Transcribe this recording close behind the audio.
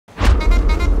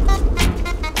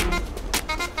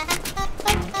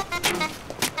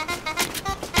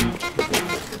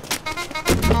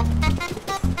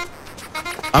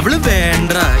അവള്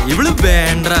വേണ്ട ഇവള്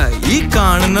വേണ്ട ഈ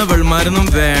കാണുന്നവൾമാരൊന്നും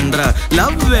വേണ്ട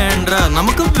ലവ് വേണ്ട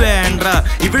നമുക്ക് വേണ്ട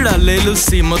ഇവിടല്ലേലും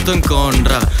സിമൊത്തം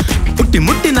കോൺട്ര മുട്ടി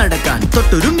മുട്ടി നടക്കാൻ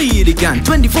തൊട്ടുരുമ്മിയിരിക്കാൻ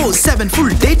 24/7 ഫുൾ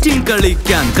ഡേറ്റിംഗ്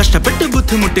കളിക്കാൻ കഷ്ടപ്പെട്ട്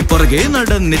ബുദ്ധിമുട്ടി പുറകെ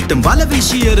നടന്നിട്ടും വല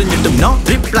വീശി എറിഞ്ഞിട്ടും നോ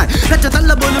റിപ്ലൈ കച്ച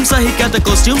തള്ള പോലും സഹിക്കാത്ത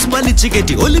കോസ്റ്റ്യൂംസ് വലിച്ചു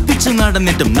കയറ്റി ഒലിപ്പിച്ച്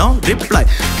നടന്നിട്ടും നോ റിപ്ലൈ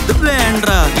ഇത് വേണ്ട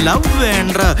ലവ്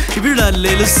വേണ്ട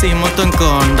ഇവിടല്ലേലും സിമൊത്തം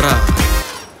കോൺട്ര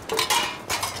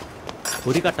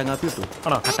ഒരു കട്ടൻ കാപ്പി കിട്ടും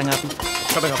ആണോ കട്ടൻ കാപ്പി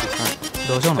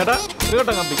ദോശ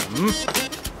കട്ടൻ കാപ്പി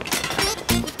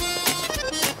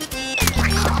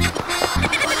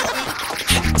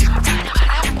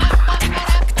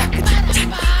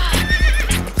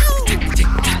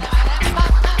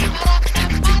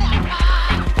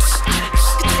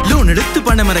എടുത്ത്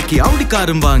പണമിറക്കി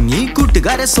ഔഡിക്കാറും വാങ്ങി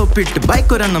കൂട്ടുകാരെ സൊപ്പിട്ട്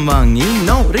ബൈക്ക് ഒരെണ്ണം വാങ്ങി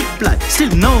no reply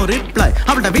still no reply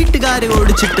അവിടെ വീട്ടുകാരെ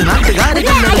ഓടിച്ചിട്ട് നാട്ടുകാരെ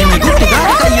കല്ലൊഴിഞ്ഞ്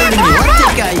കൂട്ടുകാരെ കൈയൊഴിഞ്ഞ്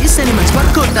ഒറ്റയ്ക്കായി സിനിമസ്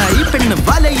വർക്കൗട്ടായി പെണ്ണ്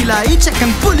വലയിലായി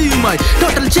ചെക്കൻ പുലിയുമായി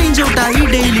ടോട്ടൽ ചേഞ്ച് ഔട്ടായി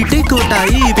ഡെയിലി ടേക്ക്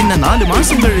ഔട്ടായി പിന്നെ 4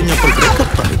 മാസം കഴിഞ്ഞപ്പോൾ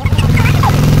ബ്രേക്കപ്പായി.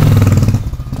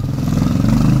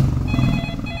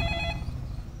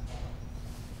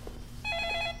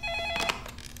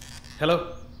 Hello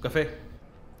cafe.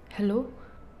 ഹലോ,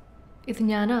 ഇത്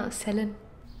ഞാനാ സെലൻ.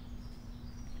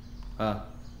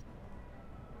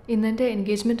 ഇന്നെൻ്റെ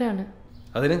എൻഗേജ്മെൻ്റ് ആണ്.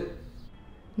 അതിന്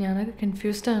ഞാനൊക്കെ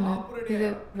കൺഫ്യൂസ്ഡ് ആണ്. ഇത്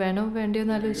വേണോ വേണ്ടയോ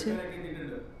എന്ന് ആലോചിച്ച്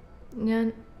ഞാൻ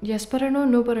യെസ് പറയണോ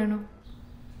നോ പറയണോ?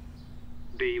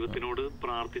 ദൈവത്തിനോട്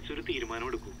പ്രാർത്ഥിച്ചൊരു തീരുമാനം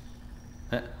എടുക്കൂ.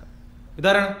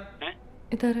 ഇതാരാ?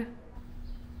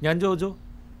 ഞാൻ ജോജോ.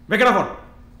 വെക്കടാ ഫോൺ.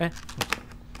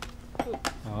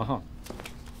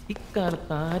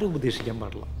 ഇക്കാലത്ത് ആരും ഉപദേശിക്കാൻ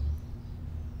പാടില്ല.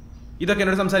 ഇതൊക്കെ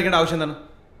എന്നോട് സംസാരിക്കേണ്ട ആവശ്യം എന്താണ്?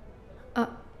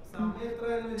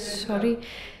 സോറി,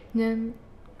 ഞാൻ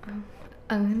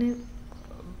അങ്ങനെ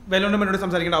വെല്ലോണ്ടും എന്നോട്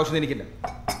സംസാരിക്കേണ്ട ആവശ്യം എനിക്കില്ല.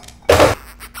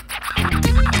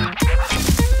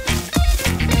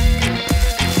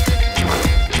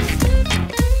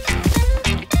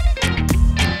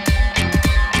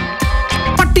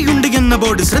 എന്ന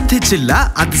ബോർഡ് ശ്രദ്ധിച്ചില്ല,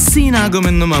 അത്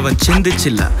സീനാകുമെന്നും അവൻ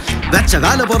ചിന്തിച്ചില്ല. വെച്ച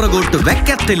കാല പുറകോട്ട്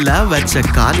വെക്കത്തില്ല, വെച്ച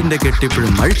കാലിന്റെ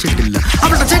കെട്ടിപ്പോഴും അഴിച്ചിട്ടില്ല.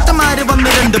 അവളുടെ ചേട്ടന്മാര് വന്ന്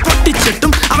 2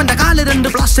 പൊട്ടിച്ചിട്ടും അവന്റെ കാല്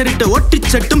 2 പ്ലാസ്റ്റർ ഇട്ട്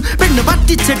ഒട്ടിച്ചിട്ടും പെണ്ണ്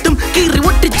പറ്റിച്ചിട്ടും കീറി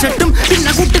ഒട്ടിച്ചിട്ടും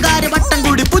പിന്നെ കൂട്ടുകാര് വട്ടം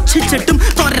കൂടി പുച്ഛിച്ചിട്ടും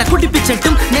തോര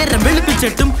കുടിപ്പിച്ചിട്ടും നേരം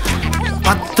വെളുപ്പിച്ചിട്ടും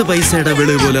 10 പൈസയുടെ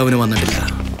വെളിവ് പോലും അവന് വന്നിട്ടില്ല.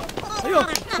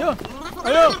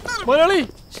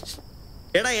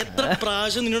 എടാ, എത്ര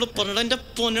പ്രാവശ്യം നിന്നോട് പറഞ്ഞ എന്റെ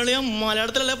പൊന്നളിയ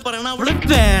മലയാളത്തിലല്ലേ പറയണ. അവള്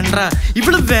വേണ്ട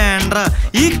ഇവള് വേണ്ട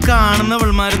ഈ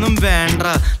കാണുന്നവൾമാരൊന്നും വേണ്ട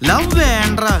ലവ്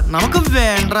വേണ്ട നമുക്ക്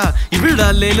വേണ്ട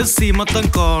ഇവിടല്ലേലും സീമത്തം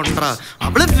കോൺട്ര.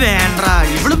 അവള് വേണ്ട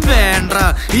ഇവള് വേണ്ട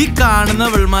ഈ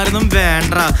കാണുന്നവൾമാരൊന്നും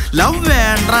വേണ്ട ലവ്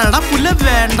വേണ്ട എടാ പുല്ല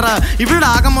വേണ്ട ഇവിടെ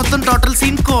ആകെ മൊത്തം ടോട്ടൽ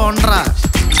സീൻ കോൺട്ര.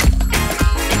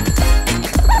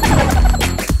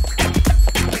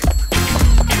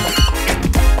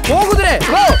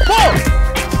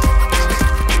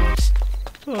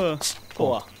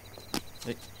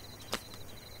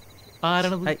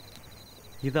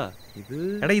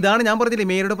 ഇതാണ് ഞാൻ പറഞ്ഞില്ലേ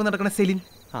മേരോടൊപ്പം നടക്കുന്ന സെലിൻ.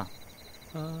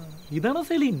 ഇതാണ്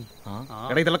സെലിൻ.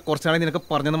 എടാ, ഇതെല്ലാം കുറച്ചാളെ നിനക്ക്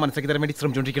പറഞ്ഞെന്ന് മനസ്സിലാക്കി തരാൻ വേണ്ടി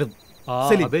ശ്രമിച്ചോണ്ടിരിക്കുന്നത്.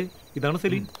 അതെ, ഇതാണ്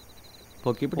സെലിൻ.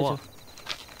 2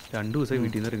 ദിവസമായി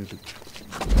വീട്ടിൽ നിന്ന് ഇറങ്ങിയിട്ട്